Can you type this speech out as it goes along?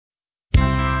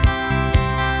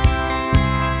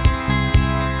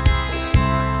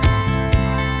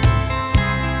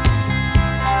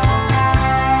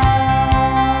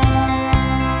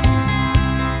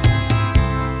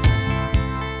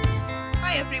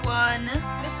everyone.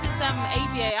 This is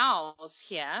ABA Owls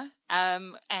here,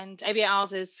 and ABA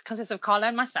Owls consists of Carla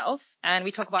and myself, and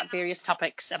we talk about various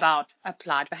topics about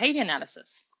applied behavior analysis.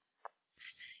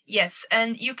 Yes,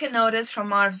 and you can notice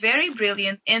from our very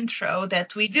brilliant intro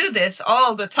that we do this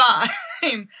all the time.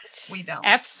 We don't.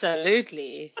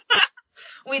 Absolutely.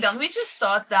 We don't. We just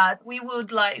thought that we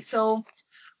would like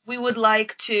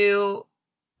to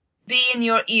be in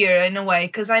your ear in a way,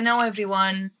 because I know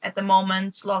everyone at the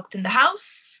moment locked in the house,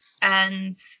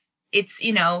 and it's,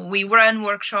 we run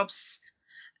workshops.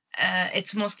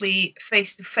 It's mostly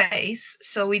face to face,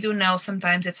 so we do know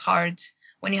sometimes it's hard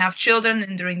when you have children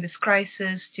and during this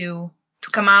crisis to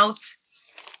come out.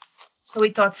 So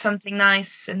we thought something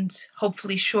nice and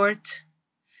hopefully short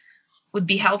would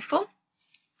be helpful.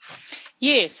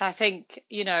 Yes, I think,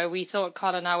 we thought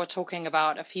Carla and I were talking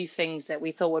about a few things that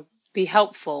we thought would be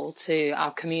helpful to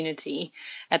our community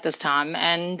at this time.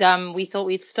 And we thought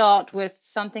we'd start with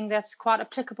something that's quite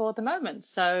applicable at the moment.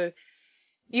 So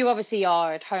you obviously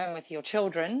are at home with your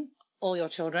children, all your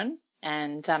children,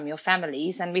 and your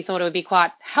families. And we thought it would be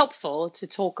quite helpful to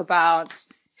talk about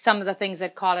some of the things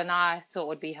that Carla and I thought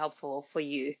would be helpful for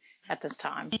you at this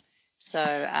time. So,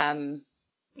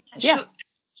 yeah.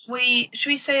 Should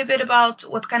we say a bit about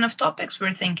what kind of topics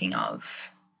we're thinking of?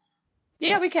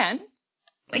 Yeah, we can.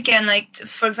 We can,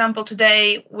 for example,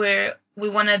 today we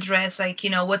want to address,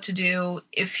 what to do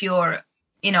if you're,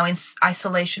 in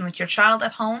isolation with your child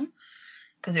at home,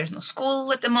 because there's no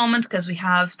school at the moment, because we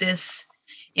have this,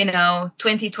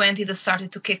 2020 that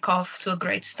started to kick off to a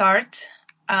great start.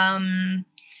 I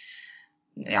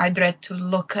dread to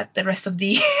look at the rest of the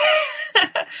year.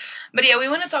 But yeah, we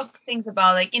want to talk things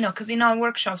about, because in our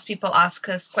workshops, people ask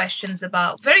us questions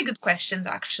about, very good questions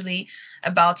actually,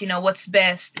 about, what's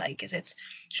best.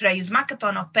 Should I use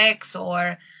Makaton or PEX,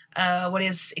 or what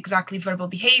is exactly verbal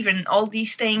behavior, and all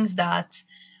these things that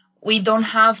we don't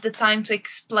have the time to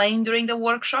explain during the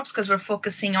workshops because we're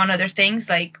focusing on other things,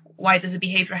 like why does the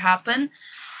behavior happen.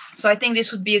 So I think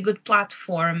this would be a good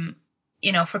platform,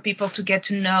 for people to get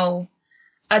to know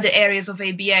other areas of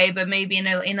ABA, but maybe in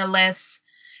a less,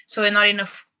 so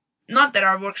not that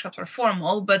our workshops are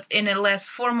formal, but in a less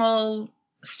formal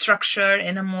structure,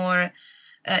 in a more,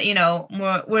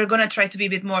 more, we're going to try to be a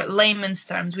bit more layman's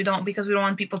terms. Because we don't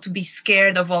want people to be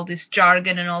scared of all this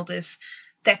jargon and all this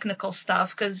technical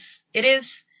stuff, because it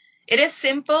is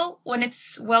simple when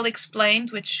it's well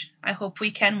explained, which I hope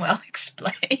we can well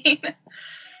explain.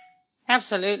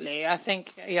 Absolutely. I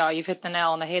think, you've hit the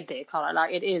nail on the head there, Carla.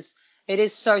 It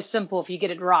is so simple if you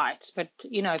get it right, but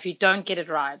if you don't get it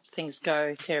right, things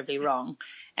go terribly wrong.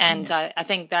 And I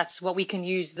think that's what we can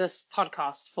use this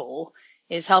podcast for,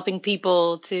 is helping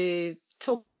people to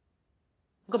talk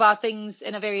about things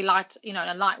in a very light, in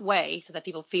a light way, so that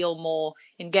people feel more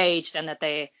engaged and that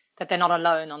they're not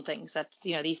alone on things, that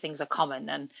these things are common,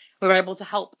 and we're able to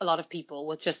help a lot of people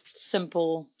with just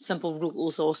simple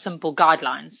rules or simple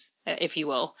guidelines, if you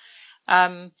will.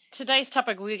 Today's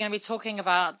topic, we're going to be talking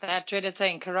about that dreaded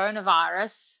thing,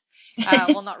 coronavirus.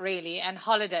 Well, not really, and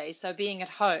holidays. So being at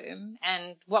home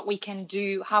and what we can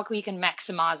do, how we can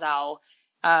maximize our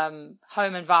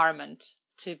home environment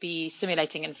to be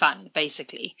stimulating and fun,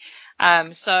 basically.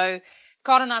 So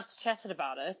Carl and I chatted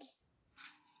about it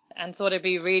and thought it'd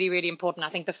be really, really important. I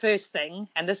think the first thing,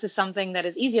 and this is something that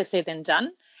is easier said than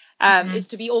done, is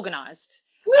to be organized.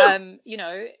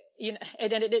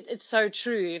 It's so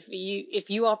true. If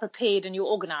you are prepared and you're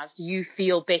organized, you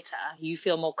feel better. You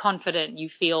feel more confident. You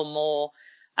feel more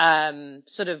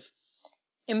sort of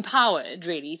empowered,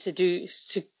 really, to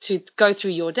go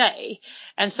through your day.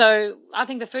 And so I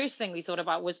think the first thing we thought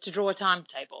about was to draw a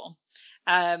timetable.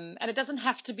 And it doesn't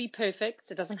have to be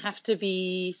perfect. It doesn't have to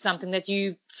be something that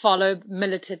you follow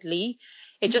militantly.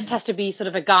 It just has to be sort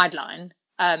of a guideline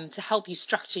to help you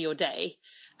structure your day.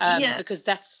 Because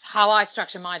that's how I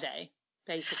structure my day,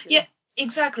 basically. Yeah,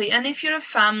 exactly. And if you're a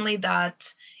family that,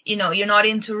 you're not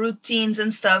into routines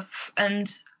and stuff, and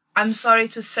I'm sorry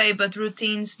to say, but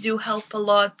routines do help a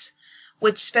lot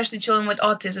with, especially children with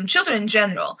autism, children in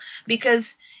general,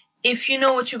 because if you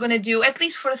know what you're going to do, at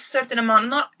least for a certain amount,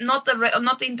 not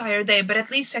the entire day, but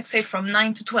at least, say, from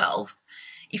 9 to 12,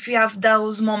 if you have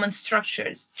those moments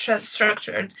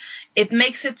structured, it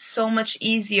makes it so much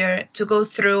easier to go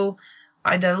through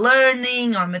either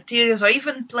learning or materials or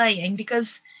even playing,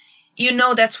 because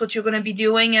that's what you're going to be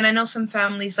doing. And I know some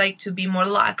families like to be more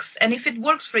lax, and if it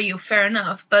works for you, fair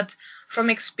enough. But from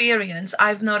experience,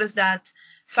 I've noticed that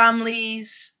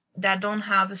families that don't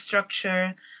have a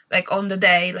structure, like on the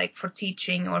day, like for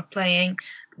teaching or playing,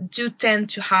 do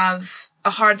tend to have a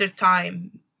harder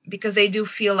time, because they do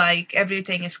feel like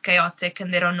everything is chaotic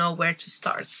and they don't know where to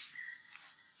start.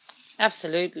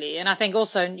 Absolutely. And I think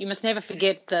also you must never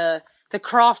forget the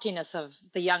craftiness of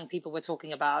the young people we're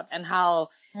talking about, and how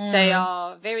they Mm.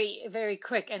 are very, very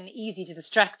quick and easy to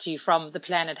distract you from the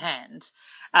plan at hand.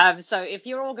 So if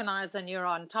you're organized and you're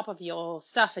on top of your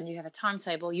stuff and you have a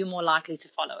timetable, you're more likely to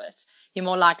follow it. You're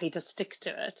more likely to stick to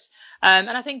it. And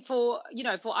I think for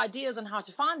ideas on how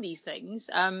to find these things,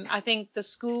 I think the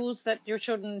schools that your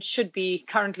children should be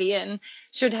currently in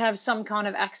should have some kind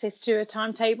of access to a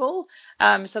timetable,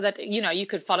 so that you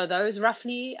could follow those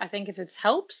roughly. I think if it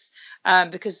helps,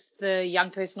 because the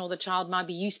young person or the child might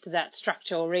be used to that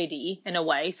structure already in a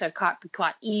way, so it can't be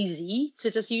quite easy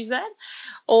to just use that.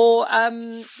 Or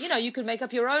you could make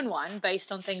up your own one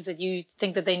based on things that you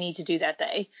think that they need to do that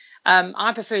day.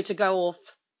 I prefer to go off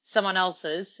someone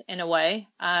else's in a way,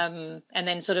 and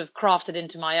then sort of craft it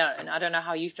into my own. I don't know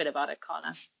how you feel about it,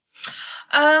 Kana.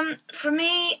 For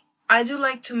me, I do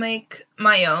like to make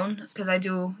my own because I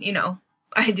do,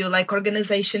 I do like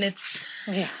organization. It's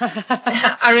Yeah.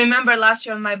 I remember last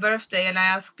year on my birthday, and I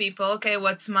asked people, okay,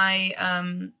 what's my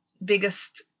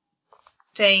biggest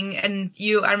thing? And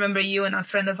I remember you and a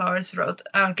friend of ours wrote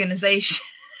organization,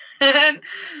 and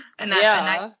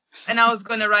Yeah. I was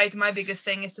gonna write my biggest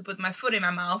thing is to put my foot in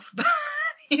my mouth, but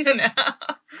you know,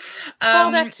 Well,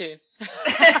 um, that too.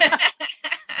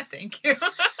 thank you.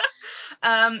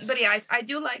 But yeah, I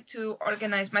do like to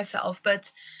organize myself,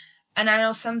 and I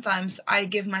know sometimes I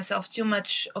give myself too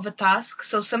much of a task.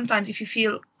 So sometimes if you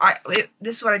feel,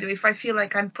 this is what I do. If I feel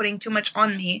like I'm putting too much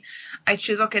on me, I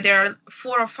choose, okay, there are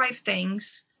 4 or 5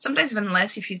 things, sometimes even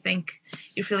less if you think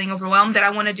you're feeling overwhelmed, that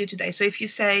I want to do today. So if you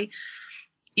say,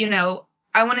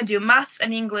 I want to do maths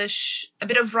and English, a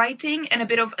bit of writing, and a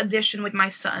bit of addition with my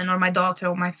son or my daughter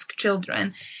or my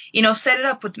children. Set it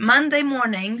up with Monday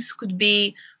mornings could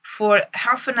be for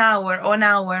half an hour or an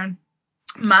hour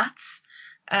maths,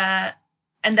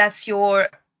 and that's your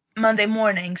Monday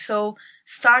morning. So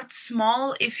start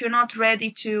small. If you're not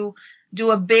ready to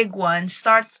do a big one,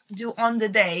 do on the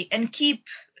day, and keep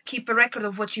a record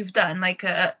of what you've done, like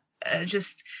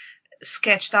just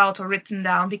sketched out or written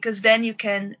down, because then you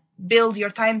can build your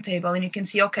timetable and you can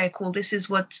see, okay, cool, this is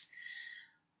what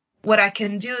I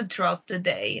can do throughout the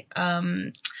day.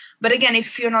 But again,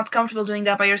 if you're not comfortable doing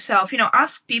that by yourself,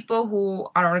 ask people who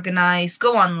are organized,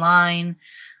 go online,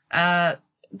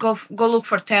 go look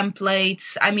for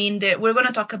templates. I mean, we're going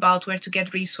to talk about where to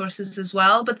get resources as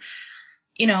well, but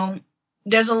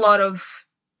there's a lot of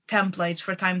templates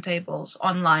for timetables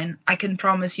online. I can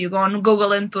promise you, go on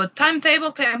Google and put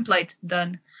timetable template,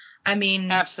 done. I mean,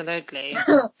 Absolutely.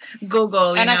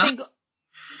 Google, And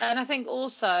I think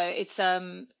also it's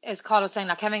as Carl was saying,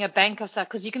 like having a bank of stuff,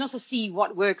 because you can also see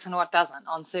what works and what doesn't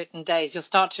on certain days. You'll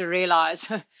start to realize,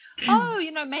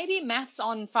 maybe maths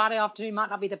on Friday afternoon might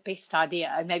not be the best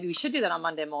idea, and maybe we should do that on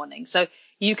Monday morning. So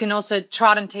you can also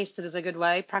try it and test it as a good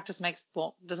way. Practice makes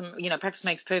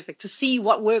perfect, to see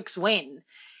what works when.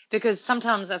 Because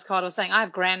sometimes, as Carl was saying, I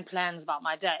have grand plans about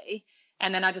my day,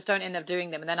 and then I just don't end up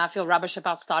doing them, and then I feel rubbish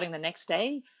about starting the next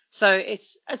day. So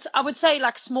it's I would say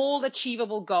like small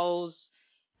achievable goals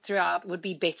throughout would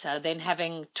be better than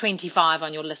having 25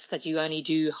 on your list that you only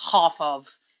do half of,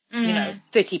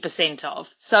 30% of.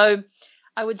 So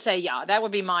I would say, yeah, that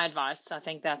would be my advice. I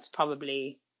think that's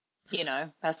probably,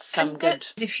 that's some good.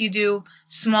 If you do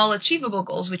small achievable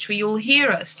goals, which you'll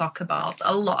hear us talk about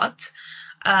a lot,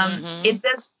 it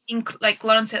does, like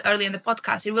Lauren said earlier in the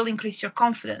podcast, it will increase your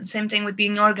confidence. Same thing with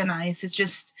being organized.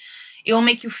 It'll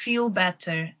make you feel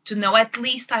better to know at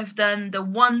least I've done the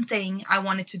one thing I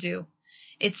wanted to do.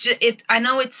 I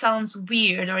know it sounds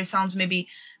weird, or it sounds maybe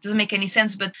doesn't make any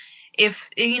sense, but if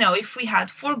we had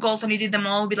 4 goals and we did them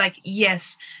all, we'd be like,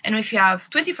 yes. And if you have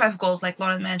 25 goals, like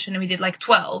Lauren mentioned, and we did like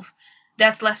 12,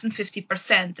 that's less than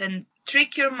 50%. And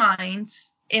trick your mind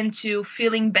into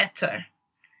feeling better.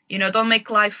 Don't make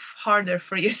life harder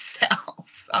for yourself,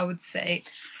 I would say.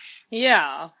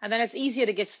 Yeah, and then it's easier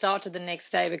to get started the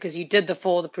next day because you did the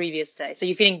 4 the previous day, so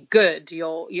you're feeling good.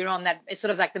 You're on that. It's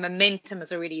sort of like the momentum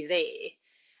is already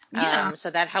there. Yeah. So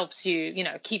that helps you,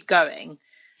 keep going.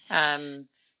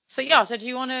 So yeah. So do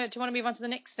you want to move on to the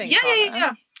next thing?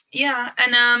 Yeah.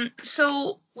 And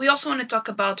so we also want to talk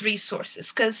about resources,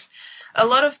 because a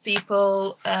lot of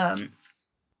people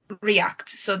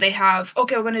react. So they have,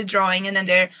 okay, we're going to drawing, and then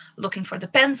they're looking for the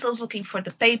pencils, looking for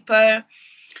the paper.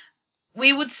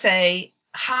 We would say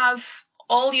have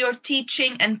all your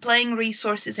teaching and playing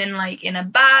resources in a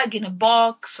bag, in a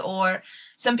box, or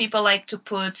some people like to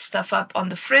put stuff up on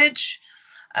the fridge,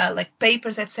 like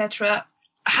papers, etc.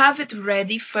 Have it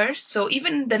ready first. So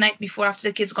even the night before, after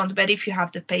the kids gone to bed, if you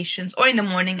have the patience, or in the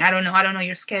morning, I don't know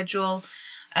your schedule.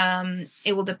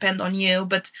 It will depend on you,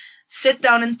 but sit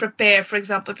down and prepare. For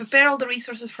example, prepare all the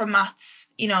resources for maths.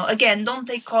 Again, don't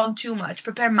take on too much.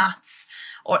 Prepare maths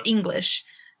or English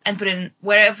and put it in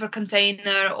wherever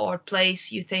container or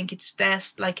place you think it's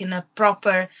best, like in a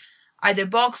proper either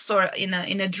box or in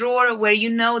a drawer where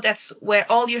that's where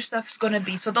all your stuff is going to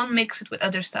be. So don't mix it with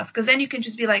other stuff, because then you can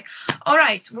just be like, all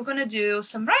right, we're going to do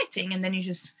some writing, and then you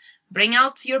just bring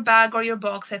out your bag or your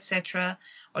box, etc.,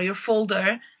 or your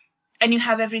folder, and you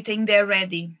have everything there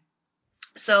ready.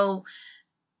 So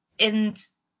and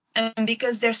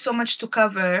because there's so much to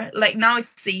cover, like now it's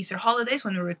the Easter holidays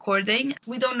when we're recording,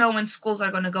 we don't know when schools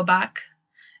are going to go back,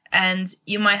 and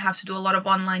you might have to do a lot of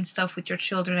online stuff with your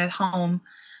children at home.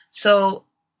 So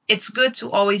it's good to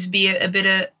always be a bit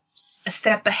of a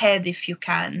step ahead if you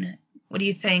can. What do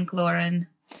you think, Lauren?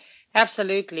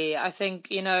 Absolutely. I think,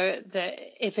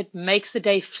 if it makes the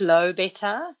day flow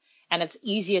better and it's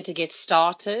easier to get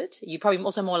started, you're probably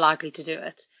also more likely to do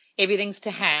it. Everything's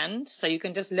to hand, so you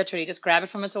can just literally just grab it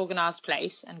from its organized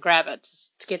place and grab it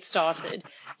to get started.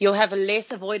 You'll have less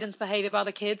avoidance behavior by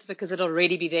the kids because it'll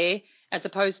already be there, as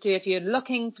opposed to if you're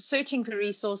searching for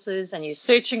resources and you're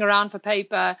searching around for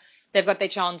paper, they've got their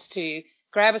chance to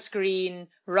grab a screen,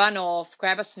 run off,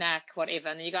 grab a snack, whatever,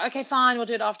 and then you go, okay, fine, we'll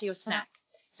do it after your snack.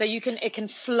 So it can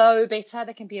flow better.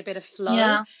 There can be a better flow.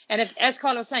 Yeah. And as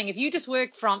Carla was saying, even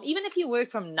if you work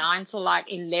from 9 till like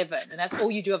 11 and that's all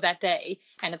you do of that day,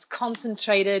 and it's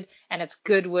concentrated and it's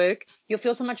good work, you'll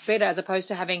feel so much better, as opposed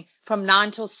to having from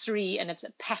 9 till 3 and it's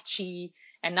patchy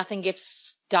and nothing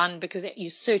gets done because you're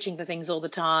searching for things all the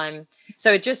time.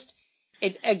 So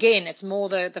it's more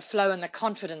the flow and the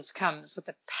confidence comes with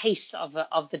the pace of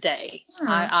the day.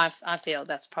 I feel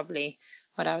that's probably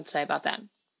what I would say about that.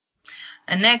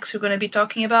 And next, we're going to be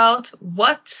talking about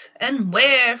what and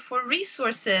where for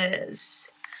resources.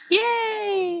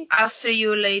 Yay! After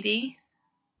you, lady.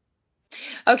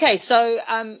 Okay, so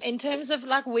in terms of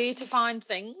like where to find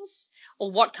things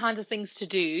or what kinds of things to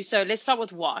do, so let's start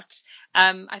with what.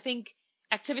 I think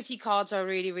activity cards are a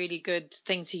really, really good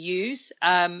thing to use.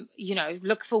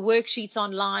 Look for worksheets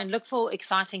online, look for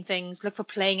exciting things, look for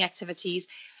playing activities.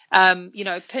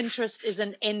 Pinterest is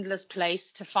an endless place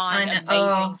to find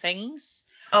amazing things.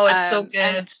 Oh, it's so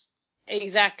good.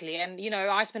 Exactly. And,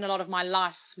 I spend a lot of my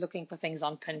life looking for things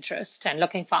on Pinterest and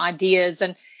looking for ideas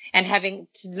and having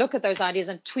to look at those ideas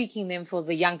and tweaking them for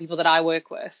the young people that I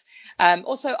work with.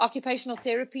 Also, occupational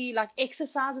therapy, like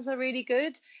exercises are really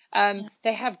good.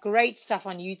 They have great stuff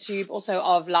on YouTube also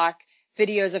of like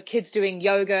videos of kids doing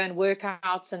yoga and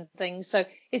workouts and things. So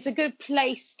it's a good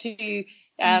place to,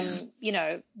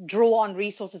 draw on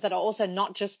resources that are also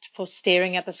not just for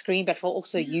staring at the screen, but for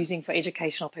also using for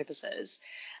educational purposes.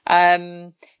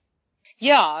 There's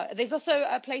also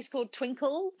a place called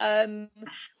Twinkle,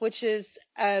 which is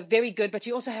very good, but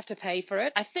you also have to pay for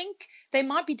it. I think they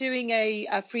might be doing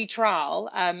a free trial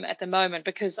at the moment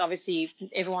because obviously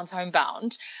everyone's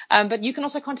homebound. But you can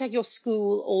also contact your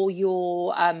school or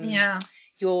your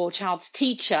child's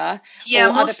teacher or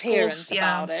other parents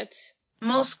about it.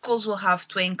 Most schools will have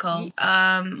Twinkle.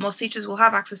 Most teachers will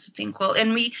have access to Twinkle,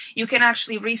 and you can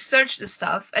actually research the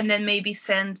stuff and then maybe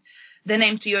send the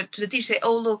name to the teacher. Say,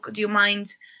 oh look, do you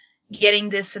mind getting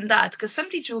this and that? Because some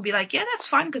teacher will be like, yeah, that's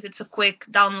fine, because it's a quick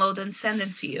download and send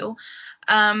it to you.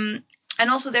 And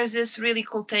also there's this really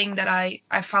cool thing that I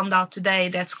found out today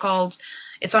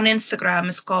it's on Instagram.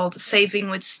 It's called Saving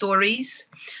with Stories.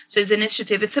 So it's an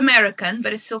initiative. It's American,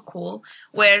 but it's still cool,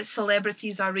 where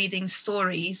celebrities are reading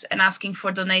stories and asking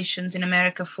for donations in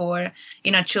America for,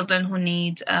 children who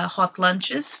need hot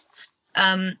lunches.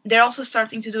 They're also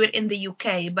starting to do it in the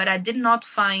UK, but I did not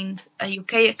find a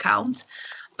UK account.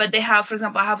 But they have, for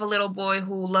example, I have a little boy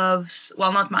who loves,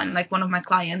 well, not mine, like one of my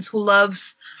clients, who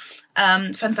loves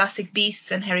Fantastic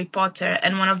Beasts and Harry Potter,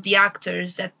 and one of the actor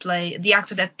that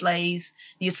plays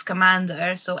Newt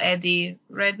Scamander, so Eddie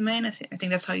Redmayne, I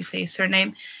think that's how you say his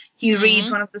surname. He reads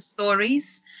one of the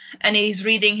stories, and he's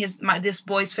reading this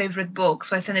boy's favorite book.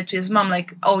 So I sent it to his mom,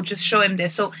 like, oh, just show him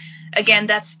this. So again,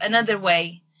 that's another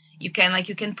way you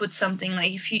can put something,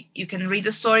 like if you can read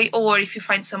the story, or if you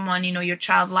find someone your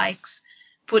child likes,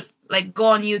 go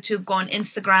on YouTube, go on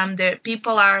Instagram. There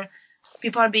people are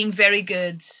being very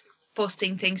good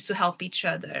posting things to help each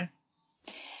other.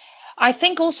 I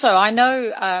think also, I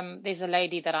know there's a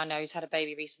lady that I know who's had a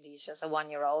baby recently. She's a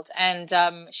 1-year-old. And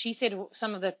she said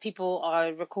some of the people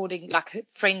are recording, like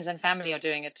friends and family are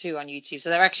doing it too on YouTube. So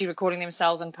they're actually recording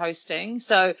themselves and posting.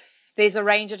 So there's a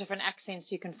range of different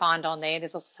accents you can find on there.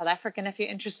 There's also South African if you're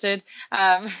interested.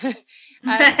 And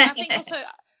I think also,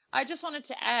 I just wanted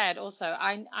to add also,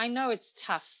 I know it's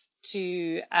tough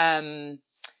to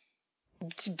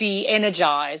to be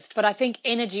energized. But I think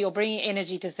energy or bringing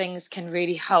energy to things can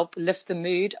really help lift the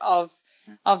mood of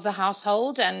the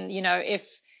household. And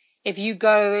if you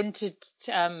go into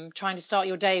trying to start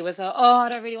your day with I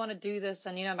don't really want to do this,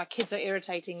 and my kids are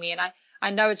irritating me, and I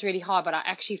know it's really hard, but I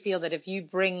actually feel that if you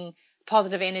bring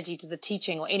positive energy to the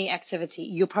teaching or any activity,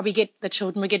 you'll probably get the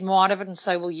children will get more out of it, and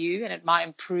so will you, and it might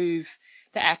improve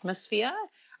the atmosphere.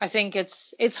 I think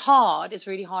it's hard. It's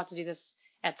really hard to do this,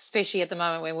 especially at the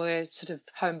moment when we're sort of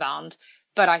homebound.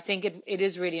 But I think it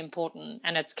is really important,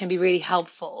 and it can be really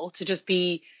helpful to just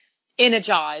be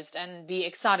energized and be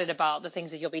excited about the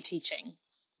things that you'll be teaching.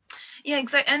 Yeah,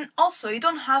 exactly. And also, you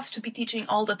don't have to be teaching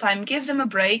all the time. Give them a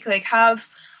break. Like, have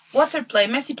water play,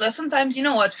 messy play. Sometimes, you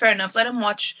know what? Fair enough. Let them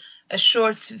watch a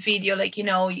short video. Like, you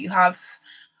have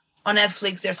on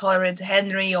Netflix. There's Horrid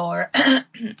Henry or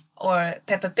or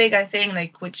Peppa Pig. I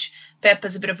think which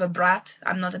Peppa's a bit of a brat.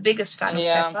 I'm not the biggest fan of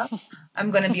Peppa. I'm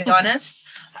gonna be honest.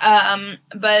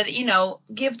 But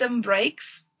give them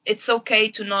breaks. It's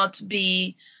okay to not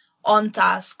be on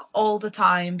task all the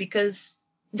time, because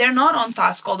they're not on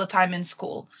task all the time in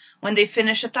school. When they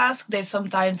finish a task, they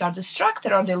sometimes are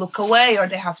distracted, or they look away, or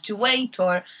they have to wait,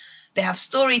 or they have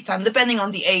story time, depending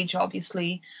on the age,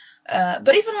 obviously.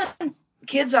 But even when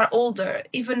kids are older,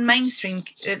 even mainstream,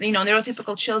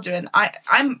 neurotypical children,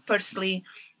 I'm personally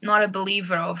not a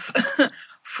believer of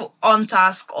on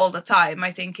task all the time.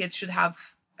 I think kids should have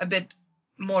a bit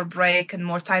more break and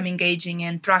more time engaging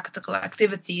in practical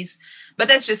activities. But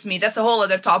that's just me. That's a whole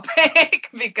other topic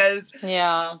because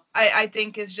I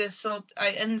think it's just so.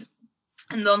 And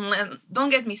don't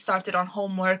get me started on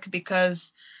homework,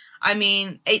 because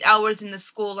 8 hours in the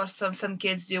school, or some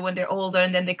kids do when they're older,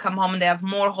 and then they come home and they have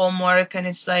more homework, and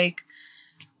it's like,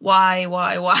 why?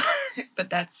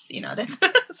 But that's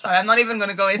sorry, I'm not even going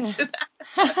to go into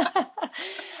that.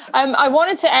 I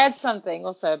wanted to add something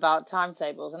also about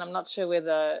timetables, and I'm not sure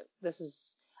whether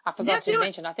I forgot to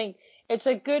mention. I think it's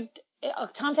a good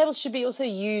timetables should be also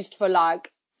used for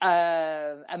like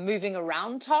a moving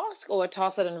around task, or a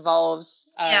task that involves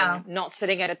not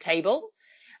sitting at a table.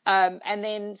 And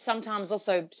then sometimes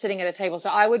also sitting at a table. So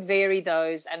I would vary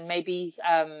those and maybe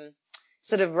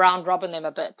sort of round robin them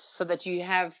a bit, so that you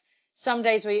have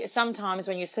sometimes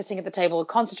when you're sitting at the table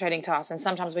concentrating tasks, and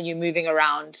sometimes when you're moving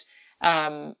around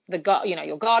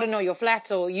your garden or your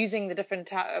flat, or using the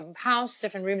different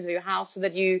different rooms of your house, so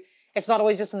that it's not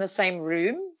always just in the same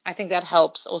room. I think that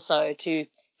helps also to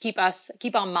keep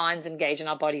our minds engaged and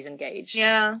our bodies engaged.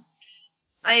 Yeah,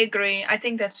 I agree. I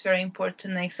think that's very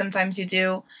important. Like, sometimes you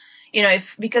do,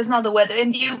 because now the weather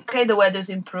in the UK, the weather's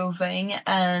improving,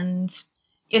 and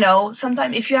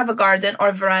sometimes if you have a garden or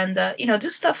a veranda, do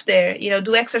stuff there.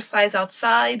 Do exercise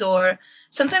outside, or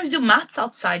sometimes do maths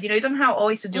outside. You don't have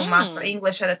always to do maths or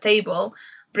English at a table.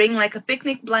 Bring like a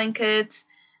picnic blanket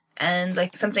and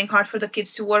like something hard for the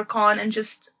kids to work on, and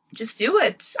just do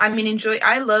it. Enjoy.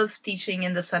 I love teaching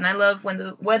in the sun. I love when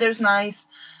the weather's nice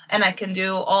and I can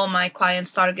do all my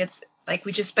clients' targets. Like,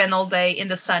 we just spend all day in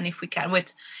the sun if we can,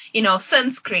 with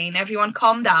sunscreen. Everyone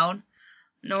calm down.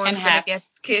 No one's gonna get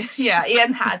skin. Yeah,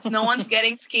 and hats. No one's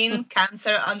getting skin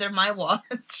cancer under my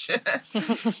watch.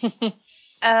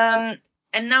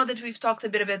 And now that we've talked a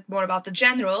bit more about the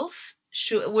generals,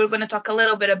 we're going to talk a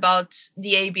little bit about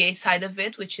the ABA side of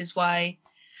it, which is why.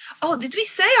 Oh, did we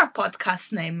say our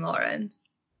podcast name, Lauren?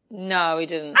 No, we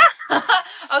didn't.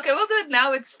 Okay, we'll do it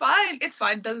now. It's fine. It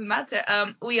doesn't matter.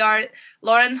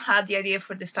 Lauren had the idea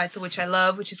for this title, which I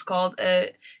love, which is called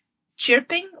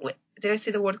Chirping. Did I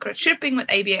say the word correct? Chirping with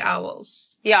ABA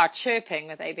Owls. Yeah, chirping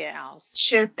with ABA Owls.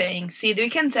 Chirping. See, you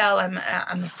can tell I'm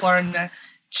a foreigner.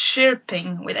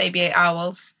 Chirping with ABA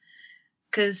Owls,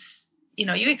 because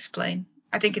you explain.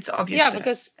 I think it's obvious. Yeah,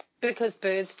 because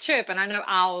birds chirp, and I know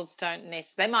owls don't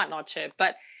they might not chirp,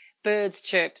 but birds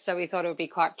chirp. So we thought it would be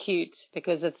quite cute,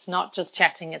 because it's not just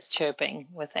chatting; it's chirping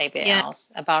with ABA Owls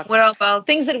about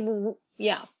things that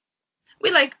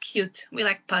we like cute. We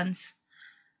like puns.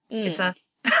 It's us.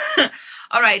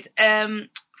 All right.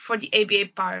 For the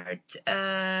ABA part,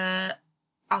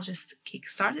 I'll just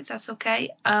kickstart if that's okay.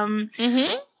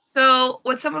 So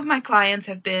what some of my clients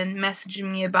have been messaging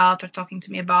me about or talking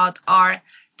to me about are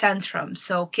tantrums.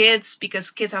 So because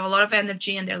kids have a lot of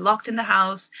energy and they're locked in the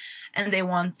house and they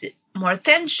want more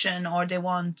attention, or they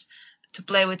want to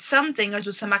play with something or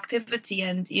do some activity.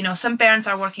 And, some parents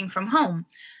are working from home.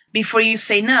 Before you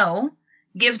say no,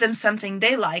 give them something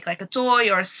they like a toy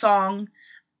or a song.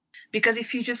 Because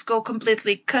if you just go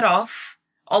completely cut off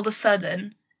all of a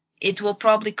sudden, it will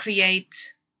probably create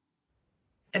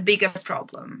a bigger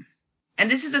problem. And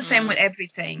this is the same with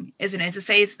everything, isn't it? To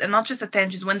say it's not just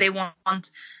attention, when they want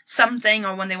something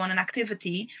or when they want an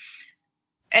activity,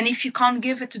 and if you can't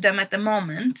give it to them at the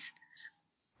moment,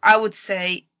 I would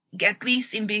say at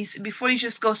least before you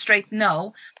just go straight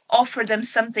no, offer them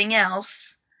something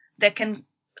else that can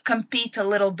compete a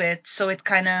little bit, so it's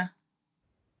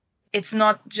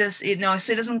not just, so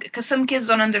it doesn't, because some kids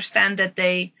don't understand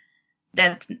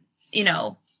that you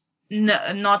know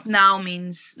not now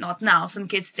means not now. Some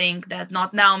kids think that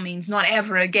not now means not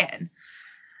ever again,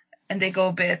 and they go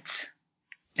a bit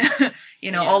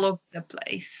all over the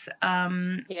place.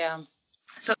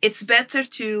 So it's better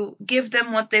to give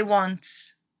them what they want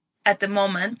at the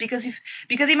moment, because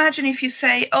imagine if you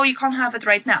say, oh, you can't have it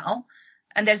right now,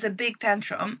 and there's a big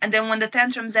tantrum, and then when the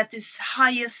tantrum's at this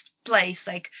highest place,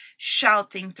 like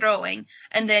shouting, throwing,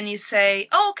 and then you say,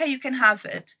 oh, okay, you can have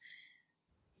it,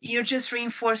 you're just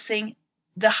reinforcing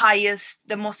the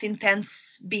most intense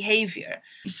behavior.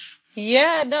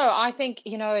 Yeah, no, I think,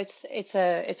 it's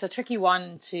a tricky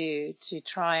one to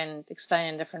try and explain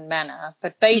in a different manner.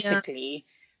 But basically,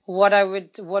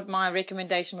 what my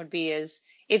recommendation would be is,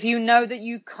 if you know that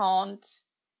you can't,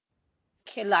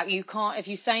 if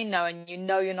you say no and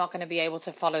you're not going to be able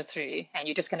to follow through, and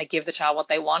you're just going to give the child what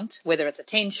they want, whether it's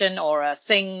attention or a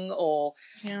thing, or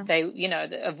they,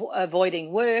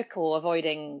 avoiding work or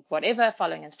avoiding whatever,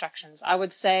 following instructions, I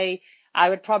would say I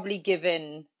would probably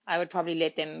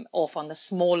let them off on the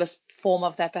smallest form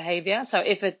of that behavior. So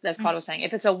if it, as Carla was saying,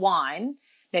 if it's a whine,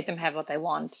 let them have what they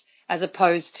want, as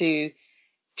opposed to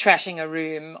trashing a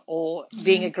room or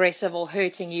being aggressive or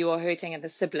hurting you or hurting the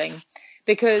sibling.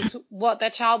 Because what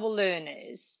that child will learn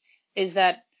is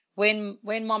that when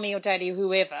mommy or daddy or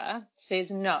whoever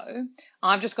says no,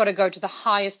 I've just got to go to the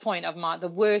highest point of the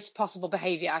worst possible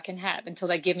behavior I can have until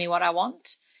they give me what I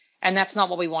want. And that's not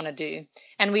what we want to do.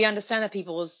 And we understand that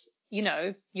people's,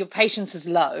 your patience is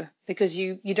low because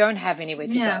you don't have anywhere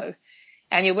to go.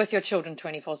 And you're with your children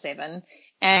 24/7,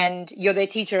 and you're their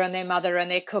teacher and their mother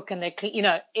and their cook and their,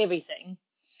 everything.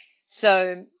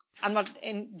 So I'm not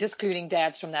discluding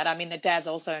dads from that. I mean, the dad's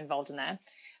also involved in that.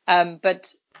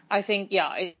 But I think,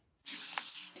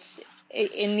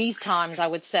 in these times, I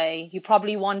would say you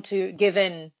probably want to give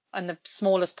in on the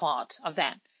smallest part of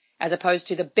that, as opposed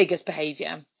to the biggest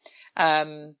behavior.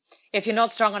 If you're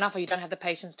not strong enough or you don't have the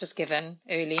patience, just give in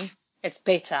early. It's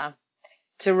better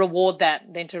to reward that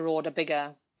than to reward a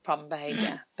bigger problem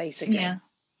behavior, basically. Yeah.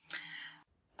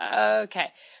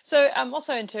 Okay. So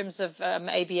also in terms of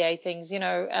ABA things, in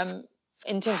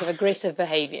terms of aggressive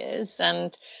behaviors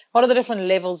and what are the different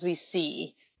levels we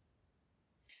see.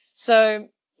 So,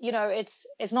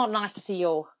 it's not nice to see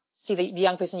the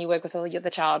young person you work with, or your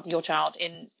child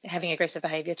in having aggressive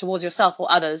behavior towards yourself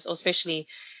or others, or especially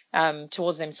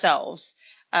towards themselves.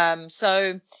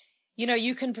 So,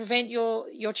 you can prevent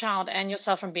your child and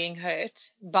yourself from being hurt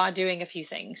by doing a few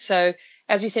things. So,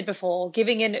 as we said before,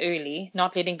 giving in early,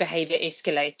 not letting behavior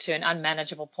escalate to an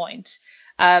unmanageable point.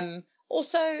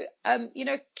 Also,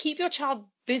 keep your child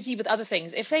busy with other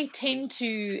things. If they tend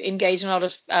to engage in a lot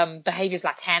of behaviors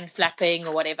like hand flapping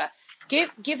or whatever,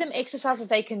 give them exercises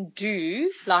they can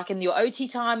do, like in your OT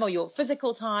time or your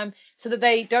physical time, so that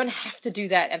they don't have to do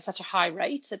that at such a high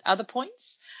rate at other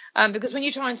points. Because when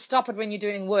you try and stop it when you're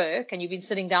doing work and you've been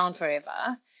sitting down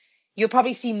forever, you'll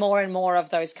probably see more and more of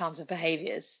those kinds of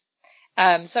behaviors.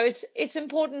 So it's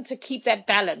important to keep that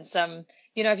balance.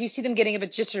 If you see them getting a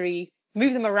bit jittery,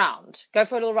 move them around. Go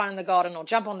for a little run in the garden, or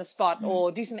jump on the spot,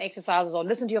 or do some exercises, or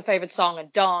listen to your favorite song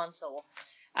and dance. Or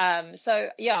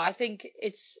I think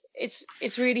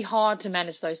it's really hard to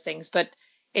manage those things, but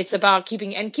it's about keep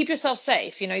yourself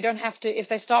safe. You don't have to, if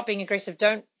they start being aggressive,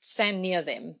 don't stand near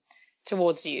them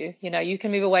towards you. You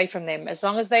can move away from them. As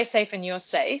long as they're safe and you're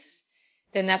safe,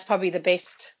 then that's probably the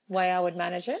best way I would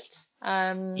manage it.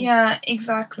 Yeah,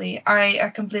 exactly.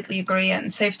 I completely agree.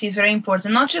 And safety is very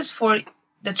important, not just for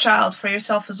the child, for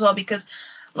yourself as well, because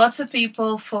lots of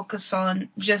people focus on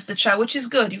just the child, which is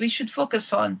good. We should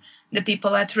focus on the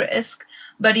people at risk,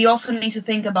 but you also need to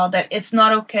think about that it's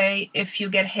not okay if you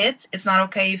get hit. It's not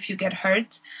okay if you get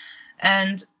hurt.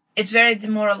 And it's very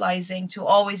demoralizing to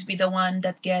always be the one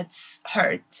that gets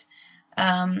hurt.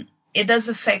 It does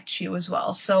affect you as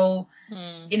well. So,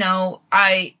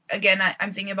 I'm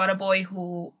thinking about a boy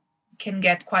who can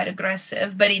get quite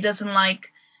aggressive, but he doesn't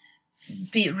like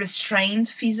be restrained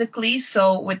physically,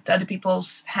 so with other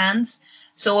people's hands.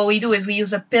 So what we do is we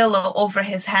use a pillow over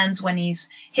his hands when he's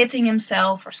hitting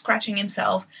himself or scratching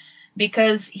himself,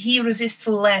 because he resists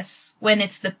less when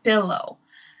it's the pillow.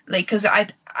 Like, because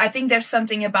I think there's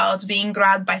something about being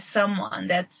grabbed by someone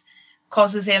that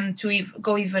causes him to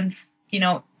go even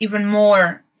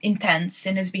more intense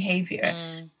in his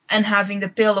behavior. And having the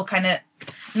pillow kind of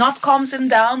not calms him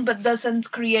down, but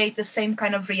doesn't create the same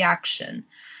kind of reaction.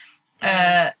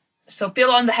 So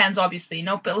pillow on the hands, obviously,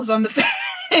 no pillows on the face.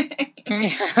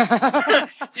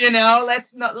 Let's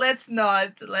not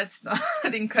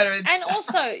encourage. And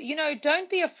also, don't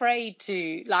be afraid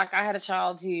to, like, I had a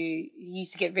child who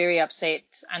used to get very upset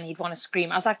and he'd want to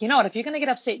scream. I was like, you know what, if you're going to get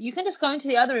upset, you can just go into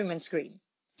the other room and scream.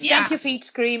 Stamp your feet,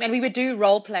 scream. And we would do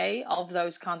role play of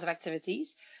those kinds of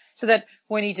activities so that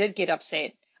when he did get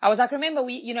upset, I was like, remember,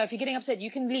 if you're getting upset, you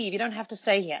can leave. You don't have to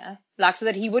stay here. Like, so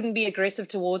that he wouldn't be aggressive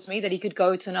towards me, that he could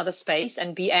go to another space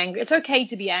and be angry. It's okay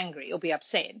to be angry or be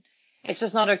upset. It's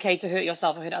just not okay to hurt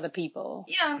yourself or hurt other people.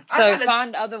 Yeah. So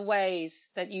find other ways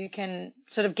that you can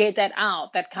sort of get that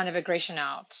out, that kind of aggression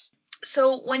out.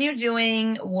 So when you're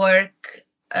doing work,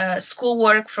 school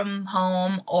work from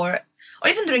home, or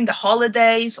even during the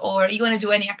holidays, or you want to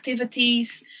do any activities,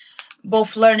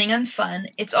 both learning and fun,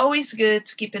 it's always good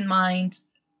to keep in mind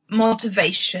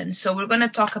motivation. So we're going to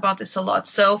talk about this a lot.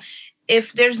 So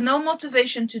if there's no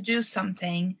motivation to do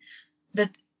something, that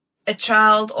a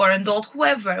child or adult,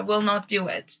 whoever, will not do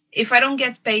it. If I don't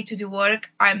get paid to do work,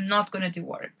 I'm not going to do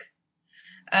work.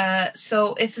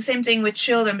 So it's the same thing with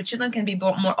children, but children can be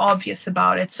more obvious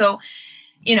about it. So,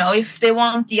 if they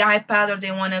want the iPad or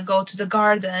they want to go to the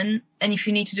garden, and if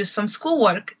you need to do some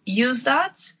schoolwork, use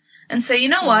that and say,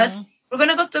 what? We're going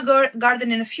to go to the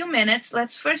garden in a few minutes.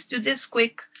 Let's first do this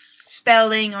quick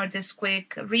spelling or this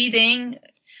quick reading,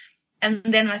 and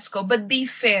then let's go. But be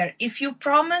fair. If you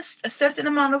promised a certain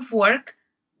amount of work,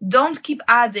 don't keep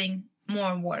adding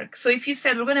more work. So if you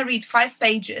said we're going to read 5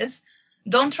 pages,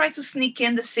 don't try to sneak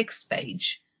in the 6th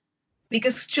page,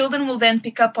 because children will then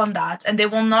pick up on that and they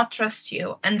will not trust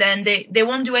you. And then they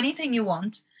won't do anything you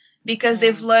want because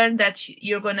they've learned that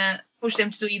you're going to push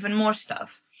them to do even more stuff.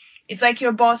 It's like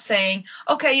your boss saying,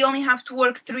 okay, you only have to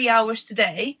work 3 hours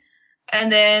today.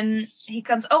 And then he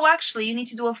comes, oh, actually, you need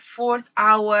to do a 4th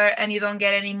hour and you don't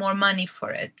get any more money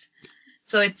for it.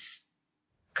 So it's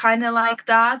kind of like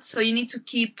that. So you need to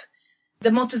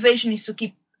the motivation is to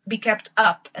be kept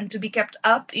up. And to be kept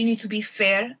up, you need to be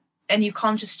fair. And you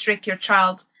can't just trick your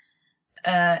child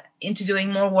into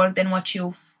doing more work than what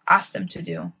you've asked them to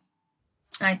do,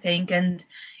 I think. And,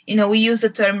 we use the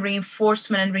term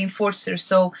reinforcement and reinforcer.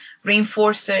 So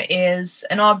reinforcer is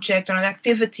an object or an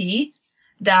activity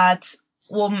that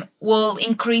will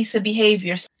increase a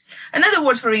behavior. Another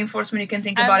word for reinforcement you can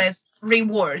think about is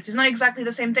rewards. It's not exactly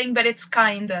the same thing, but it's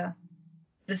kind of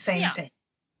the same thing.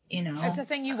 It's a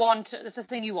thing you want. It's a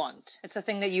thing you want. It's a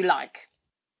thing that you like.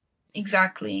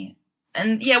 Exactly.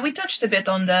 And we touched a bit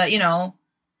on the,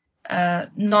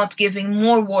 not giving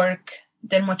more work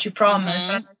than what you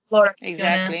promised.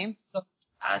 Exactly.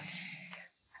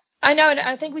 I know, and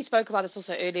I think we spoke about this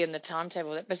also earlier in the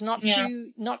timetable. It was not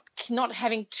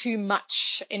having too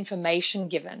much information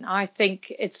given. I think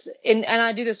and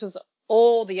I do this with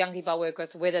all the young people I work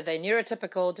with, whether they're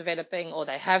neurotypical, developing, or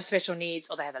they have special needs,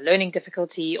 or they have a learning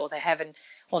difficulty, or they have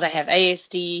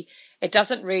ASD. It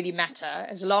doesn't really matter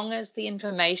as long as the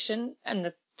information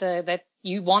and that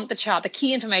you want the child. The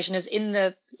key information is in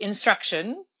the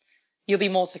instruction. You'll be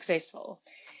more successful.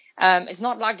 It's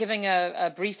not like giving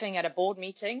a briefing at a board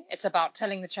meeting. It's about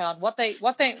telling the child what they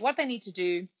need to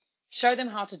do, show them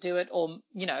how to do it, or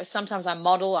sometimes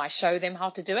I show them how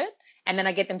to do it, and then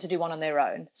I get them to do one on their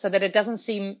own, so that it doesn't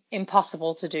seem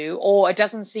impossible to do, or it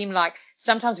doesn't seem like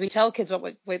sometimes we tell kids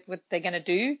what they're going to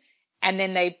do, and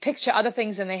then they picture other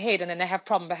things in their head, and then they have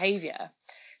problem behavior.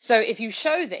 So if you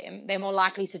show them, they're more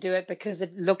likely to do it because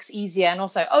it looks easier, and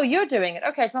also, oh, you're doing it.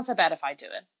 Okay, it's not so bad if I do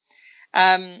it.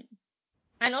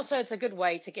 And also it's a good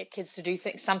way to get kids to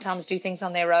sometimes do things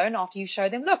on their own after you show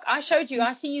them, look, I showed you,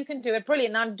 I see you can do it.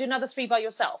 Brilliant. Now do another 3 by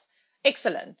yourself.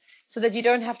 Excellent. So that you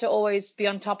don't have to always be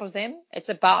on top of them. It's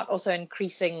about also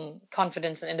increasing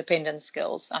confidence and independence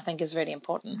skills, I think, is really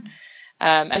important.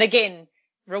 And again,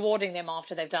 rewarding them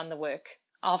after they've done the work,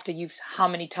 after how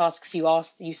many tasks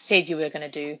you said you were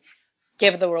going to do,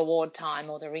 give the reward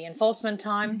time or the reinforcement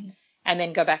time, and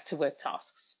then go back to work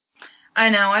tasks. I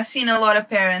know. I've seen a lot of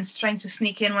parents trying to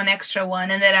sneak in one extra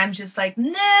one, and then I'm just like,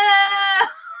 no,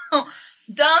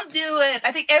 don't do it.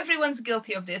 I think everyone's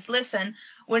guilty of this. Listen,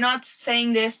 we're not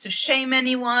saying this to shame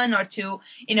anyone or to,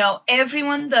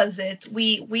 everyone does it.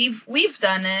 We've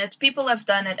done it. People have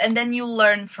done it, and then you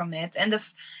learn from it,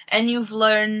 and you've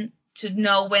learned to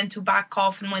know when to back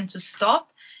off and when to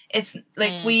stop. It's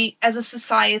like we, as a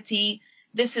society,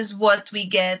 this is what we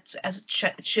get as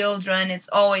children. It's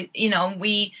always,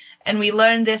 we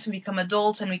learn this, we become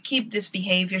adults, and we keep this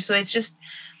behavior. So it's just,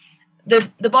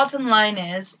 the bottom line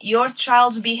is your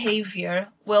child's behavior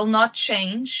will not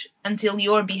change until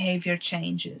your behavior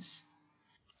changes.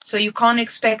 So you can't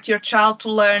expect your child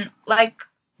to learn, like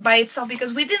by itself,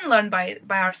 because we didn't learn by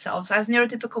ourselves as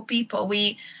neurotypical people.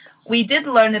 We did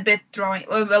learn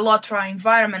a lot through our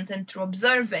environment and through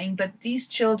observing, but these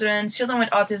children with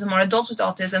autism or adults with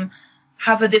autism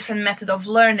have a different method of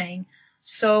learning.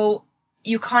 So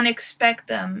you can't expect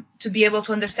them to be able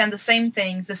to understand the same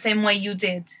things the same way you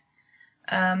did.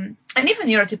 And even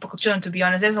neurotypical children, to be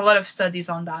honest, there's a lot of studies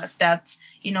on that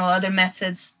other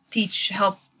methods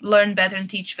help learn better and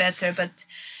teach better. But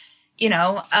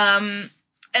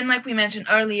and like we mentioned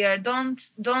earlier,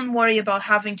 don't worry about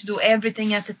having to do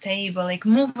everything at the table. Like,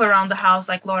 move around the house,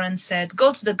 like Lauren said,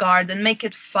 go to the garden, make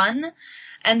it fun.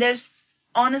 And there's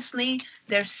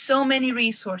so many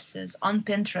resources on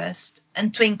Pinterest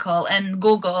and Twinkle and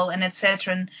Google and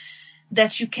etc.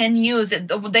 that you can use.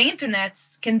 The internet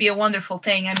can be a wonderful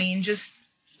thing. I mean, just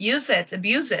use it,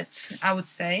 abuse it, I would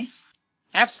say.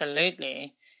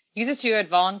 Absolutely. Use it to your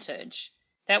advantage.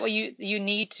 That way you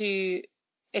need to,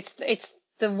 it's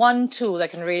the one tool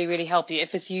that can really, really help you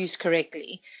if it's used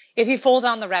correctly. If you fall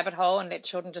down the rabbit hole and let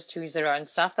children just choose their own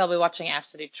stuff, they'll be watching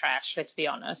absolute trash, let's be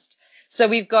honest. So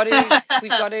we've got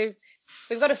to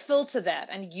filter that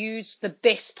and use the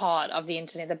best part of the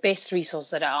internet, the best resources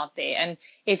that are out there. And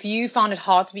if you found it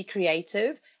hard to be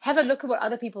creative, have a look at what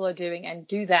other people are doing and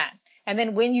do that. And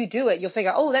then when you do it, you'll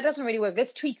figure, oh, that doesn't really work.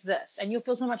 Let's tweak this. And you'll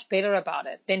feel so much better about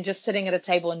it than just sitting at a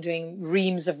table and doing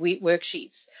reams of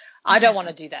worksheets. I don't want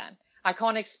to do that. I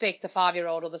can't expect the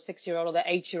 5-year-old or the 6-year-old or the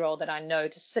 8-year-old that I know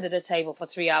to sit at a table for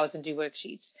 3 hours and do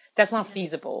worksheets. That's not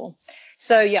feasible.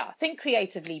 So yeah, think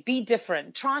creatively, be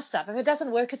different, try stuff. If it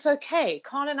doesn't work, it's okay.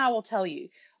 Carl and I will tell you.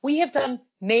 We have done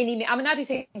I do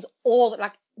things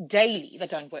daily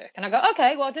that don't work. And I go,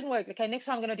 okay, well, it didn't work. Okay, next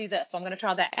time I'm going to do this. So I'm going to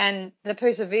try that. And the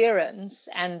perseverance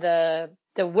and the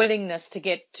willingness to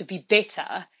get to be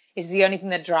better is the only thing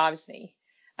that drives me.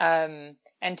 And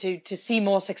to see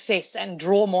more success and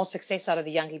draw more success out of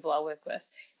the young people I work with.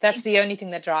 That's the only thing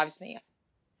that drives me.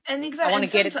 And exactly, I want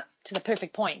to get it to the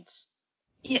perfect point.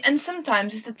 Yeah, and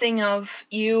sometimes it's a thing of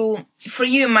you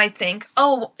might think,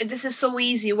 oh, this is so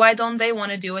easy, why don't they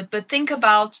want to do it? But think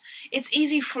about, it's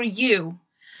easy for you,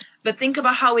 but think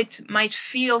about how it might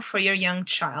feel for your young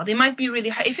child. It might be really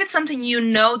hard. If it's something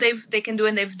they can do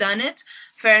and they've done it,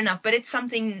 fair enough. But it's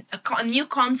something, a new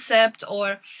concept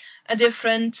or a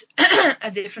different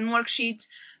worksheet,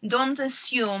 don't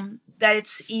assume that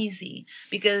it's easy.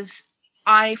 Because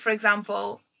for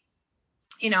example,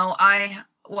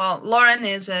 Lauren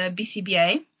is a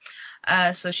BCBA,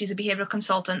 so she's a behavioral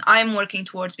consultant. I'm working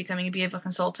towards becoming a behavioral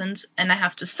consultant, and I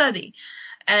have to study.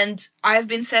 And I've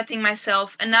been setting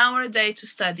myself an hour a day to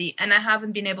study, and I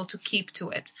haven't been able to keep to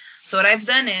it. So what I've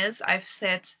done is I've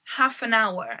set half an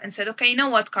hour and said, okay, you know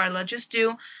what, Carla, just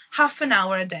do half an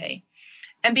hour a day.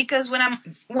 And because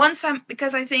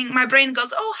because I think my brain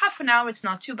goes, oh, half an hour, it's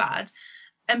not too bad.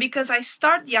 And because I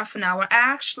start the half an hour, I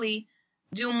actually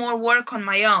do more work on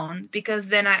my own, because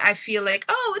then I feel like,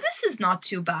 oh, this is not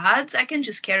too bad. I can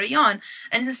just carry on.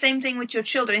 And it's the same thing with your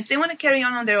children. If they want to carry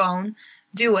on their own,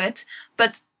 do it.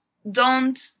 But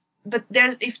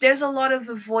if there's a lot of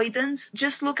avoidance,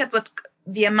 just look at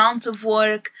the amount of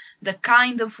work, the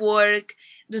kind of work.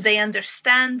 Do they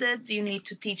understand it? Do you need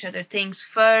to teach other things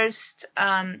first?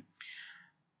 But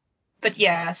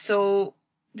yeah, so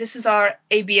this is our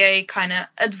ABA kind of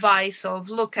advice of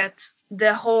look at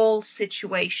the whole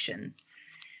situation,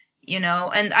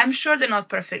 and I'm sure they're not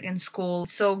perfect in school.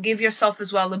 So give yourself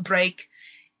as well a break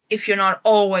if you're not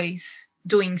always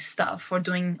doing stuff or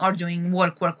doing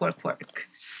work.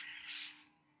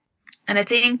 And I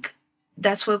think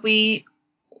that's what we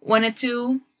wanted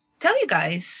to tell you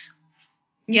guys.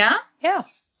 Yeah? Yeah,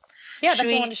 that's what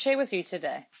I wanted to share with you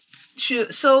today.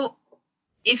 So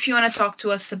if you want to talk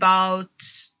to us about,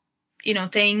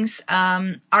 things,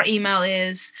 our email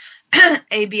is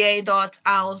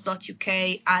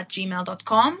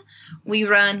aba.owls.uk@gmail.com. We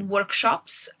run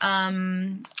workshops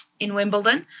in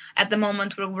Wimbledon. At the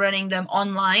moment, we're running them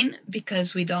online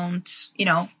because we don't,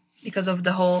 because of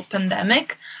the whole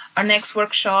pandemic. Our next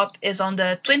workshop is on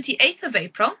the 28th of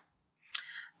April.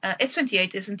 It's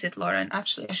 28, isn't it, Lauren?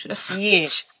 Actually, I should have.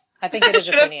 Yes, I think it is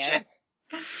the 28th.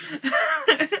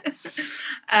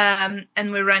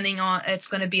 And we're running it's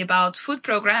going to be about food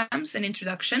programs and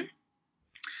introduction.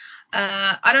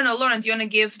 I don't know, Lauren, do you want to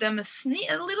give them a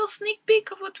little sneak peek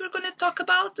of what we're going to talk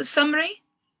about, the summary?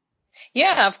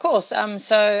 Yeah, of course.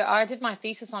 So I did my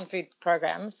thesis on food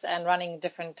programs and running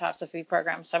different types of food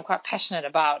programs. So I'm quite passionate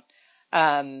about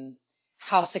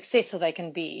how successful they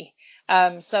can be.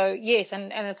 So yes,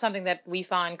 and it's something that we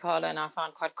find, Carla and I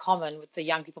find quite common with the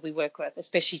young people we work with,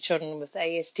 especially children with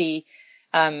ASD,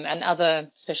 and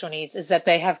other special needs is that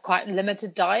they have quite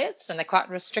limited diets and they're quite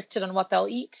restricted on what they'll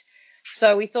eat.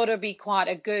 So we thought it would be quite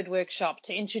a good workshop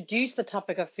to introduce the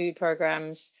topic of food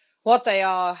programs, what they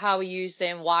are, how we use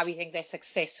them, why we think they're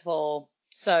successful.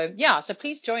 So yeah, so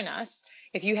please join us.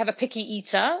 If you have a picky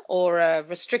eater or a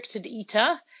restricted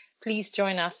eater, please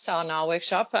join us on our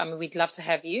workshop. We'd love to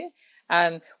have you.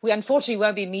 We unfortunately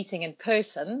won't be meeting in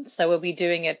person, so we'll be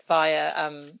doing it via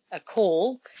a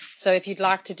call. So if you'd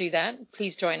like to do that,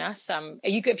 please join us.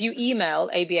 If you email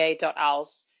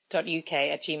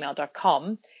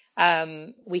aba.owls.uk@gmail.com,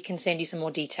 we can send you some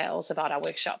more details about our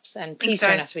workshops. And please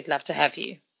join us. We'd love to have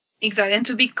you. Exactly. And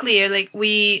to be clear, like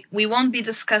we won't be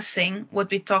discussing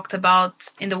what we talked about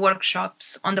in the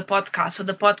workshops on the podcast. So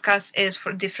the podcast is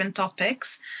for different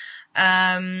topics.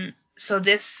 So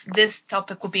this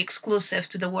topic will be exclusive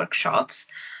to the workshops.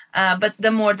 But the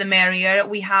more the merrier.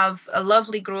 We have a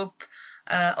lovely group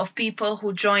of people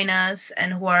who join us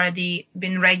and who already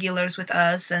been regulars with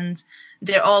us, and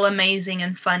they're all amazing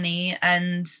and funny,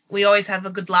 and we always have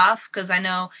a good laugh because I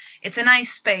know it's a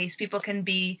nice space. People can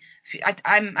be.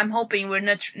 I'm hoping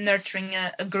we're nurturing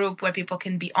a group where people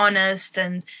can be honest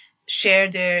and share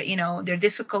their their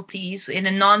difficulties in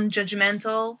a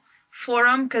non-judgmental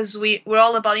forum, because we're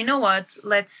all about,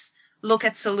 let's look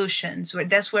at solutions.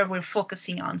 That's where we're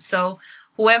focusing on. So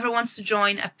whoever wants to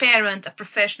join, a parent, a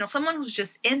professional, someone who's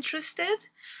just interested,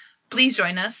 please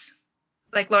join us.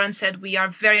 Like Lauren said, we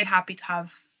are very happy to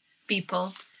have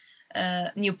people,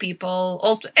 new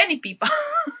people, any people.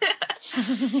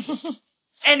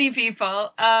 Any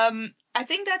people. I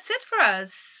think that's it for us.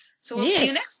 So we'll see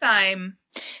you next time.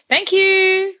 Thank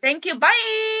you. Thank you.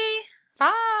 Bye.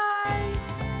 Bye.